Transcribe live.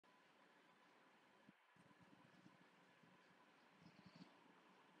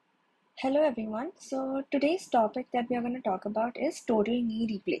Hello everyone. So today's topic that we are going to talk about is total knee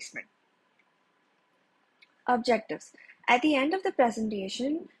replacement. Objectives. At the end of the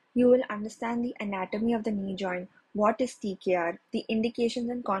presentation, you will understand the anatomy of the knee joint, what is TKR, the indications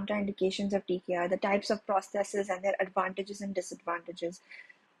and contraindications of TKR, the types of prostheses and their advantages and disadvantages,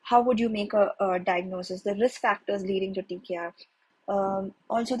 how would you make a diagnosis, the risk factors leading to TKR,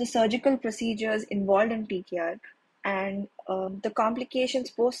 also the surgical procedures involved in TKR, and the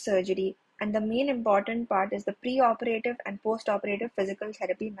complications post-surgery. And the main important part is the pre-operative and post-operative physical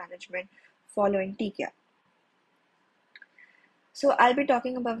therapy management following TKR. So I'll be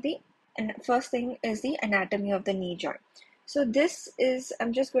talking about and first thing is the anatomy of the knee joint. So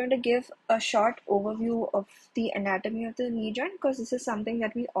I'm just going to give a short overview of the anatomy of the knee joint because this is something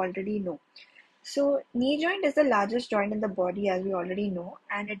that we already know. So knee joint is the largest joint in the body, as we already know,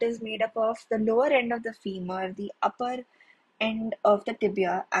 and it is made up of the lower end of the femur, the upper end of the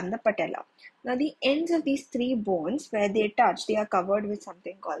tibia, and the patella. Now the ends of these three bones, where they touch, they are covered with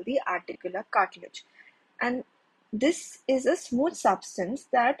something called the articular cartilage. And this is a smooth substance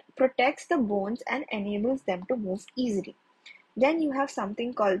that protects the bones and enables them to move easily. Then you have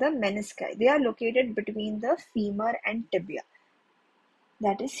something called the menisci. They are located between the femur and tibia.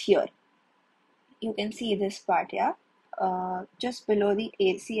 That is here. You can see this part, yeah. Just below the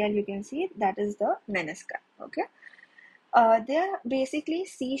ACL, you can see that is the menisci. Okay. They are basically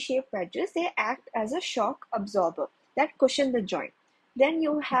C-shaped wedges. They act as a shock absorber that cushion the joint. Then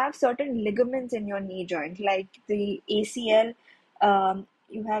you have certain ligaments in your knee joint, like the ACL.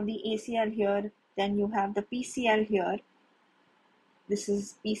 You have the ACL here. Then you have the PCL here. This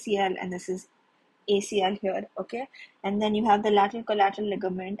is PCL and this is ACL here. Okay, and then you have the lateral collateral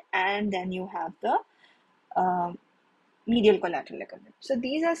ligament, and then you have the medial collateral ligament. So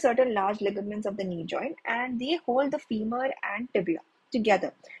these are certain large ligaments of the knee joint, and they hold the femur and tibia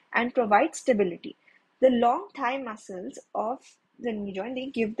together and provide stability. The long thigh muscles of the knee joint, they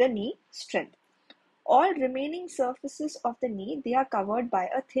give the knee strength. All remaining surfaces of the knee, they are covered by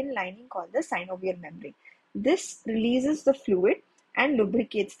a thin lining called the synovial membrane. This releases the fluid and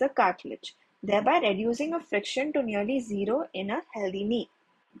lubricates the cartilage, thereby reducing a friction to nearly zero in a healthy knee.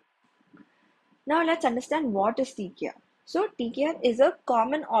 Now let's understand what is TKR. So TKR is a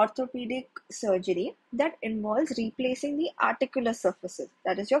common orthopedic surgery that involves replacing the articular surfaces,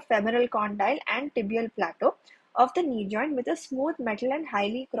 that is your femoral condyle and tibial plateau of the knee joint, with a smooth metal and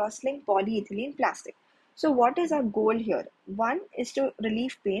highly cross-linked polyethylene plastic. So what is our goal here? 1 is to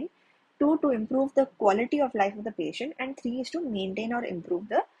relieve pain, 2 to improve the quality of life of the patient, and 3 is to maintain or improve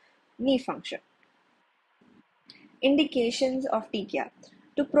the knee function. Indications of TKR: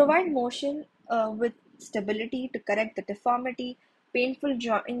 to provide motion with stability, to correct the deformity, painful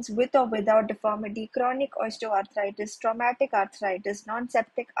joints with or without deformity, chronic osteoarthritis, traumatic arthritis,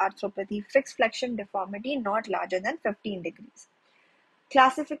 non-septic arthropathy, fixed flexion deformity not larger than 15 degrees.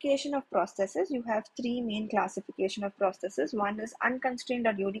 Classification of prosthesis. You have three main classification of prosthesis. One is unconstrained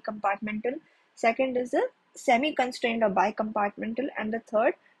or unicompartmental. Second is a semi-constrained or bicompartmental. And the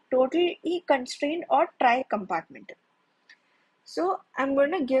third, totally constrained or tri-compartmental. So I'm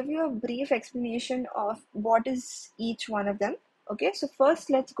going to give you a brief explanation of what is each one of them. Okay, so first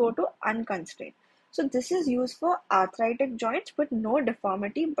let's go to unconstrained. So this is used for arthritic joints with no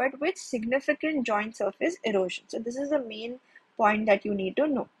deformity but with significant joint surface erosion. So this is the main point that you need to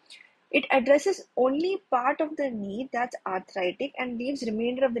know. It addresses only part of the knee that's arthritic and leaves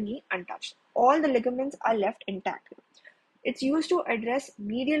remainder of the knee untouched. All the ligaments are left intact. It's used to address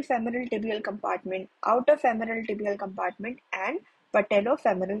medial femoral tibial compartment, outer femoral tibial compartment, and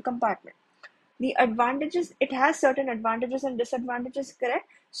patellofemoral compartment. The advantages, it has certain advantages and disadvantages, correct?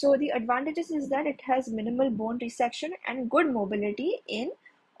 So the advantages is that it has minimal bone resection and good mobility in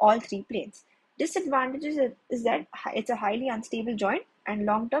all three planes. Disadvantages is that it's a highly unstable joint and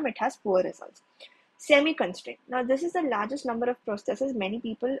long term it has poor results. Semi-constrained. Now this is the largest number of prostheses. Many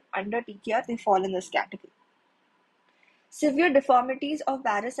people under TKR, they fall in this category. Severe deformities of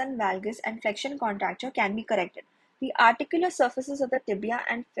varus and valgus and flexion contracture can be corrected. The articular surfaces of the tibia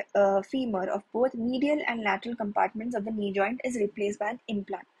and femur of both medial and lateral compartments of the knee joint is replaced by an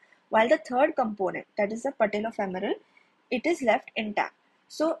implant, while the third component, that is the patellofemoral, it is left intact.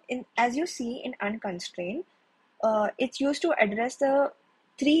 So, as you see in unconstrained, it's used to address the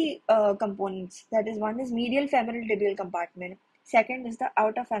three components. That is, one is medial femoral tibial compartment, second is the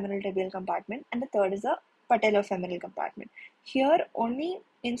outer femoral tibial compartment, and the third is the patellofemoral compartment. Here, only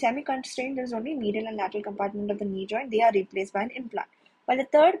in semi-constrained, there is only medial and lateral compartment of the knee joint. They are replaced by an implant, while the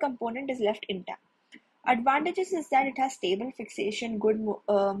third component is left intact. Advantages is that it has stable fixation, good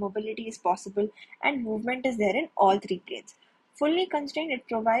mobility is possible, and movement is there in all three planes. Fully constrained, it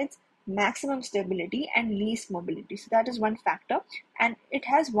provides maximum stability, and least mobility. So that is one factor, and it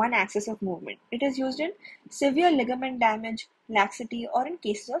has one axis of movement. It is used in severe ligament damage, laxity, or in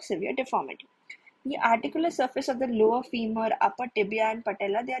cases of severe deformity. The articular surface of the lower femur, upper tibia, and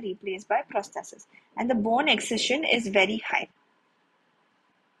patella, they are replaced by prosthesis, and the bone excision is very high.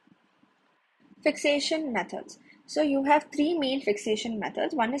 Fixation methods. So you have three main fixation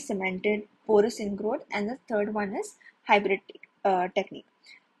methods. One is cemented porous ingrowth, and the third one is hybrid technique.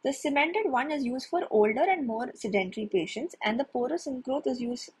 The cemented one is used for older and more sedentary patients, and the porous ingrowth is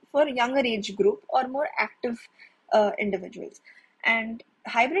used for younger age group or more active individuals. And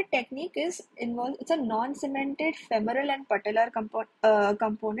hybrid technique is involved. It's a non-cemented femoral and patellar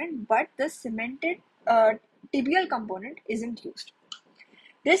component, but the cemented tibial component isn't used.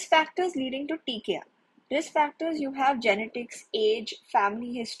 Risk factors leading to TKR. Risk factors, you have genetics, age,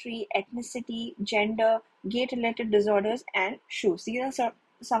 family history, ethnicity, gender, gait-related disorders, and shoes. These are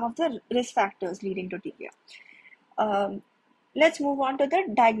some of the risk factors leading to TKR. Let's move on to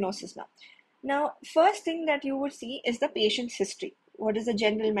the diagnosis now. Now, first thing that you would see is the patient's history. What is the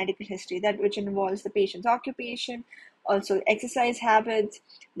general medical history, that which involves the patient's occupation, also exercise habits,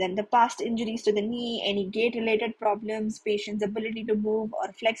 then the past injuries to the knee, any gait-related problems, patient's ability to move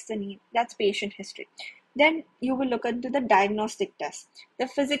or flex the knee. That's patient history. Then you will look into the diagnostic tests, the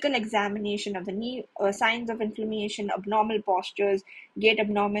physical examination of the knee, signs of inflammation, abnormal postures, gait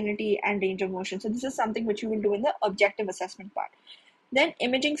abnormality, and range of motion. So this is something which you will do in the objective assessment part. Then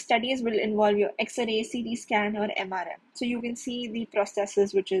imaging studies will involve your X-ray, CT scan, or MRI. So you can see the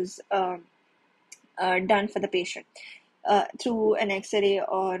prosthesis which is done for the patient through an X-ray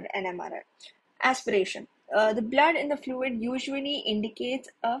or an MRI. Aspiration. The blood in the fluid usually indicates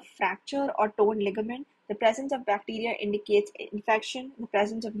a fracture or torn ligament. The presence of bacteria indicates infection. The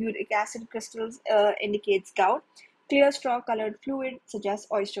presence of uric acid crystals indicates gout. Clear straw-colored fluid suggests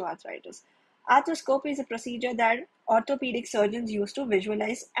osteoarthritis. Arthroscopy is a procedure that orthopedic surgeons use to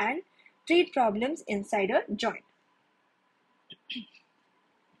visualize and treat problems inside a joint.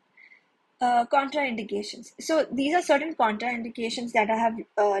 Contraindications. So these are certain contraindications that I have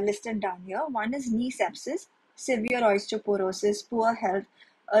listed down here. One is knee sepsis, severe osteoporosis, poor health,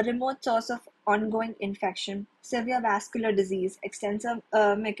 a remote source of ongoing infection, severe vascular disease, extensive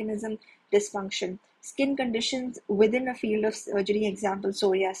mechanism dysfunction, skin conditions within a field of surgery, example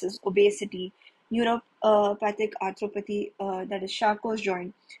psoriasis, obesity, neuropathic arthropathy, that is Charcot's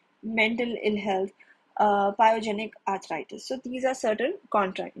joint, mental ill health, pyogenic arthritis. So these are certain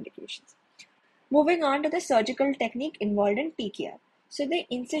contraindications. Moving on to the surgical technique involved in TKR. So the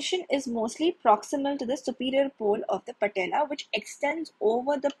incision is mostly proximal to the superior pole of the patella, which extends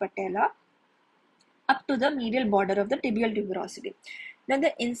over the patella up to the medial border of the tibial tuberosity. Now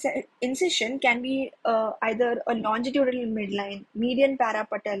the incision can be either a longitudinal midline, median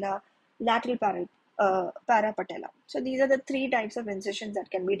parapatella, lateral parapatella. So these are the three types of incisions that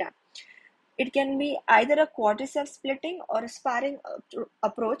can be done. It can be either a quadriceps splitting or a sparring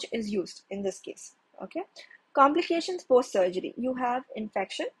approach is used in this case. Okay. Complications post-surgery. You have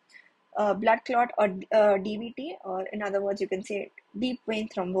infection, blood clot or DVT, or in other words, you can say deep vein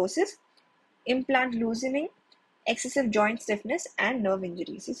thrombosis, implant loosening, excessive joint stiffness, and nerve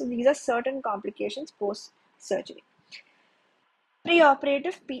injuries. So these are certain complications post-surgery.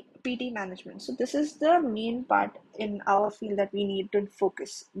 Preoperative PT management. So this is the main part in our field that we need to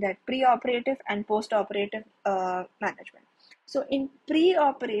focus, that preoperative and postoperative management. So in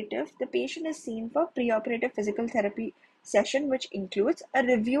preoperative, the patient is seen for preoperative physical therapy session, which includes a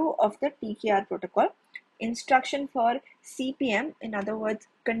review of the TKR protocol, instruction for CPM, in other words,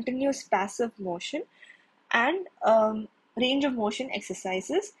 continuous passive motion, and range of motion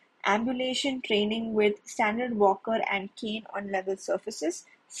exercises, ambulation training with standard walker and cane on level surfaces,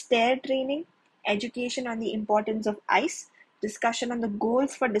 stair training, education on the importance of ice, discussion on the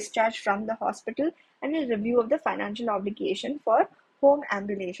goals for discharge from the hospital, and a review of the financial obligation for home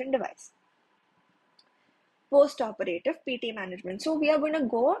ambulation device. Post-operative PT management. So we are going to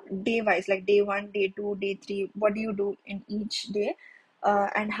go day wise, like day 1, day 2, day 3. What do you do in each day,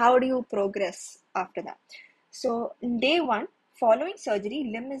 and how do you progress after that? So in day 1, following surgery,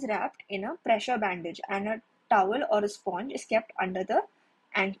 limb is wrapped in a pressure bandage and a towel or a sponge is kept under the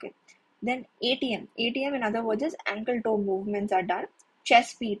ankle. Then ATM. ATM, in other words, is ankle toe movements are done.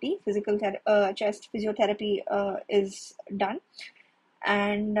 Chest PT, chest physiotherapy is done,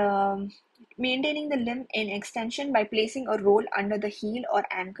 and maintaining the limb in extension by placing a roll under the heel or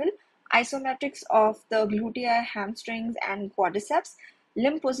ankle, isometrics of the gluteus, hamstrings, and quadriceps,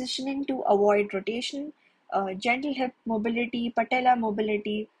 limb positioning to avoid rotation, gentle hip mobility, patella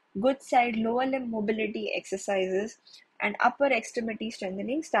mobility, good side lower limb mobility exercises, and upper extremity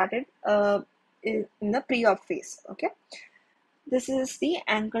strengthening started in the pre-op phase. Okay, this is the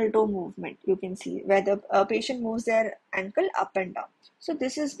ankle toe movement. You can see where the patient moves their ankle up and down. So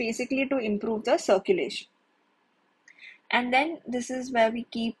this is basically to improve the circulation. And then this is where we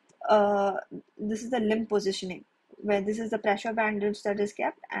keep this is the limb positioning, where this is the pressure bandage that is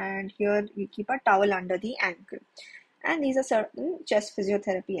kept, and here you keep a towel under the ankle. And these are certain chest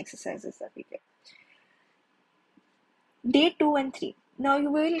physiotherapy exercises that we get. Day 2 and 3. Now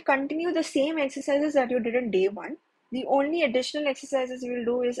you will continue the same exercises that you did in day 1. The only additional exercises you will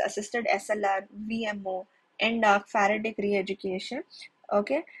do is assisted SLR, VMO, and Faraday re-education.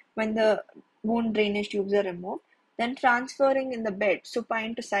 Okay, when the wound drainage tubes are removed. Then transferring in the bed,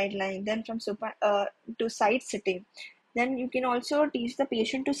 supine to side lying, then from supine to side sitting. Then you can also teach the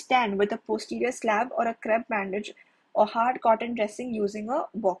patient to stand with a posterior slab or a crepe bandage or hard cotton dressing using a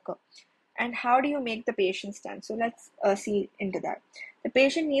walker. And how do you make the patient stand? So let's see into that. The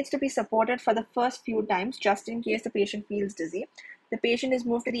patient needs to be supported for the first few times, just in case the patient feels dizzy. The patient is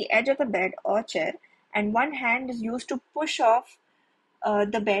moved to the edge of the bed or chair, and one hand is used to push off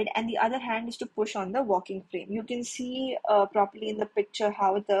the bed, and the other hand is to push on the walking frame. You can see properly in the picture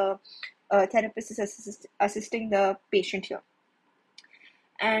how the therapist is assisting the patient here.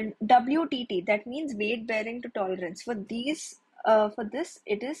 And WTT, that means weight bearing to tolerance. For this,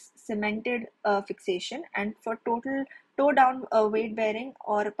 it is cemented fixation, and for total toe down weight bearing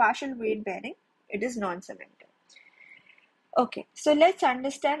or partial weight bearing, it is non-cemented. Okay, so let's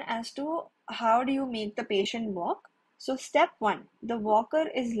understand as to how do you make the patient walk. So step 1, the walker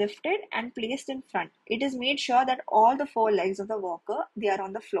is lifted and placed in front. It is made sure that all the 4 legs of the walker, they are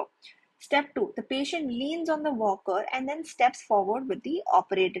on the floor. Step 2, the patient leans on the walker and then steps forward with the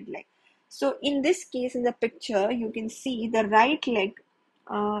operated leg. So in this case, in the picture, you can see the right leg.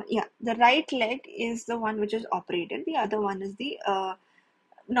 The right leg is the one which is operated. The other one is the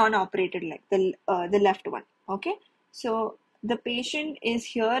non-operated leg, the left one. Okay, so the patient is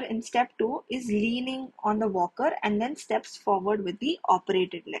here in step 2 is leaning on the walker and then steps forward with the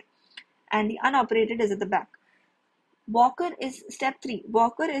operated leg, and the unoperated is at the back. Walker is step 3.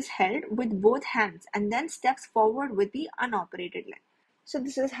 Walker is held with both hands and then steps forward with the unoperated leg. So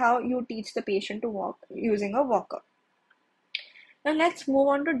this is how you teach the patient to walk using a walker. Now let's move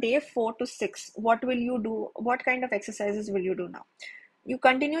on to day 4 to 6. What will you do? What kind of exercises will you do now? You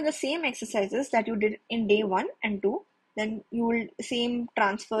continue the same exercises that you did in day 1 and 2. Then you will same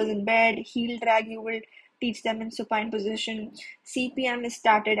transfers in bed, heel drag, you will teach them in supine position. CPM is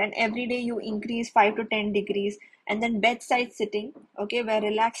started, and every day you increase 5 to 10 degrees. And then bedside sitting, okay, where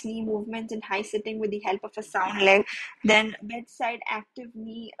relaxed knee movements and high sitting with the help of a sound leg. Then bedside active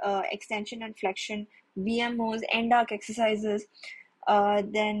knee extension and flexion, VMOs, end arc exercises.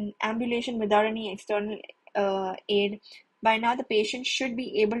 Then ambulation without any external aid. By now, the patient should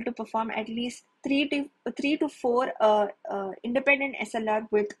be able to perform at least 3 to 4 independent SLR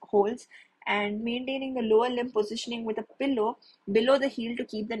with holds, and maintaining the lower limb positioning with a pillow below the heel to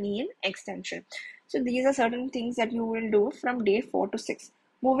keep the knee in extension. So these are certain things that you will do from day 4 to 6.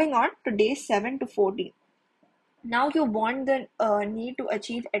 Moving on to day 7 to 14. Now you want the knee to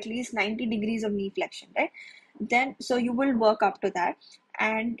achieve at least 90 degrees of knee flexion, right? Then, so you will work up to that.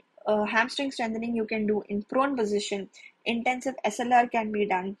 And hamstring strengthening you can do in prone position. Intensive SLR can be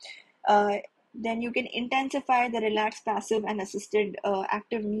done. Then you can intensify the relaxed passive and assisted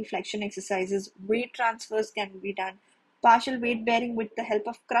active knee flexion exercises. Weight transfers can be done. Partial weight bearing with the help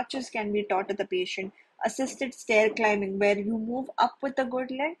of crutches can be taught to the patient. Assisted stair climbing, where you move up with the good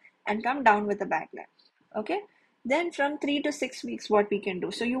leg and come down with the bad leg. Okay, then from 3 to 6 weeks, what we can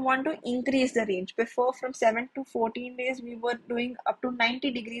do. So you want to increase the range. Before, from 7 to 14 days, we were doing up to 90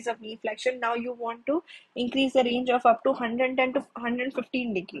 degrees of knee flexion. Now you want to increase the range of up to 110 to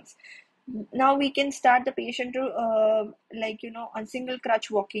 115 degrees. Now we can start the patient to on single crutch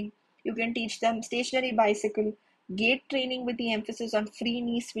walking. You can teach them stationary bicycle, gait training with the emphasis on free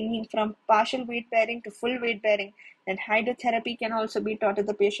knee swinging from partial weight bearing to full weight bearing. And hydrotherapy can also be taught to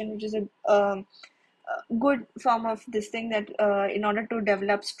the patient, which is a good form of this thing that in order to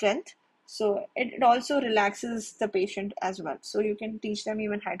develop strength. So it also relaxes the patient as well. So you can teach them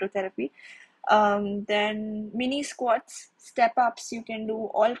even hydrotherapy. Then mini squats, step ups, you can do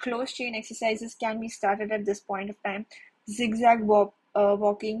all closed chain exercises can be started at this point of time. Zigzag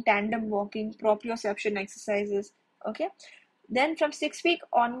walking, tandem walking, proprioception exercises. Okay. Then from 6 week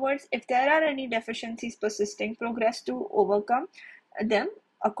onwards, if there are any deficiencies persisting, progress to overcome them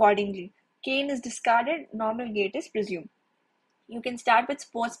accordingly. Cane is discarded, normal gait is presumed. You can start with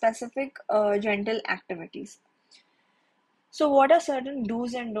sport-specific gentle activities. So what are certain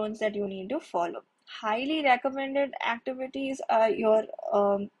do's and don'ts that you need to follow? Highly recommended activities are your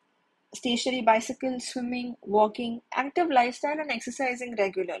stationary bicycle, swimming, walking, active lifestyle, and exercising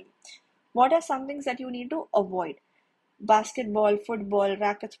regularly. What are some things that you need to avoid? Basketball, football,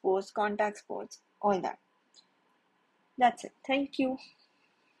 racket sports, contact sports, all that. That's it. Thank you.